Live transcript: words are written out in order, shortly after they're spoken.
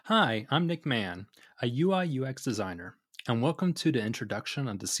Hi, I'm Nick Mann, a UI UX designer, and welcome to the introduction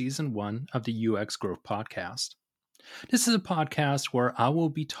of the season 1 of the UX Growth Podcast. This is a podcast where I will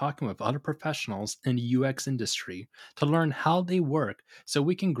be talking with other professionals in the UX industry to learn how they work so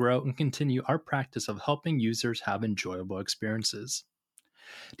we can grow and continue our practice of helping users have enjoyable experiences.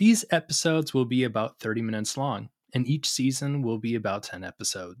 These episodes will be about 30 minutes long, and each season will be about 10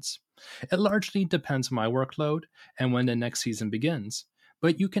 episodes. It largely depends on my workload and when the next season begins,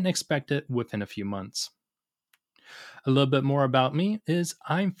 but you can expect it within a few months. A little bit more about me is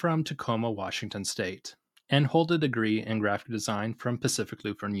I'm from Tacoma, Washington State, and hold a degree in graphic design from Pacific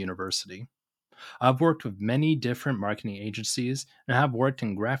Lutheran University. I've worked with many different marketing agencies and have worked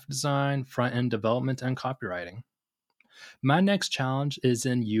in graphic design, front-end development, and copywriting. My next challenge is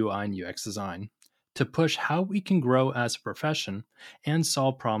in UI and UX design to push how we can grow as a profession and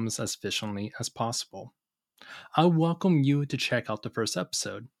solve problems as efficiently as possible. I welcome you to check out the first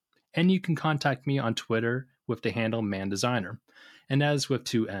episode, and you can contact me on Twitter with the handle mandesigner, and that is with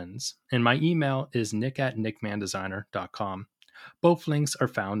 2 N's. And my email is nick@nickmandesigner.com. Both links are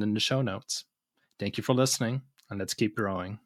found in the show notes. Thank you for listening, and let's keep growing.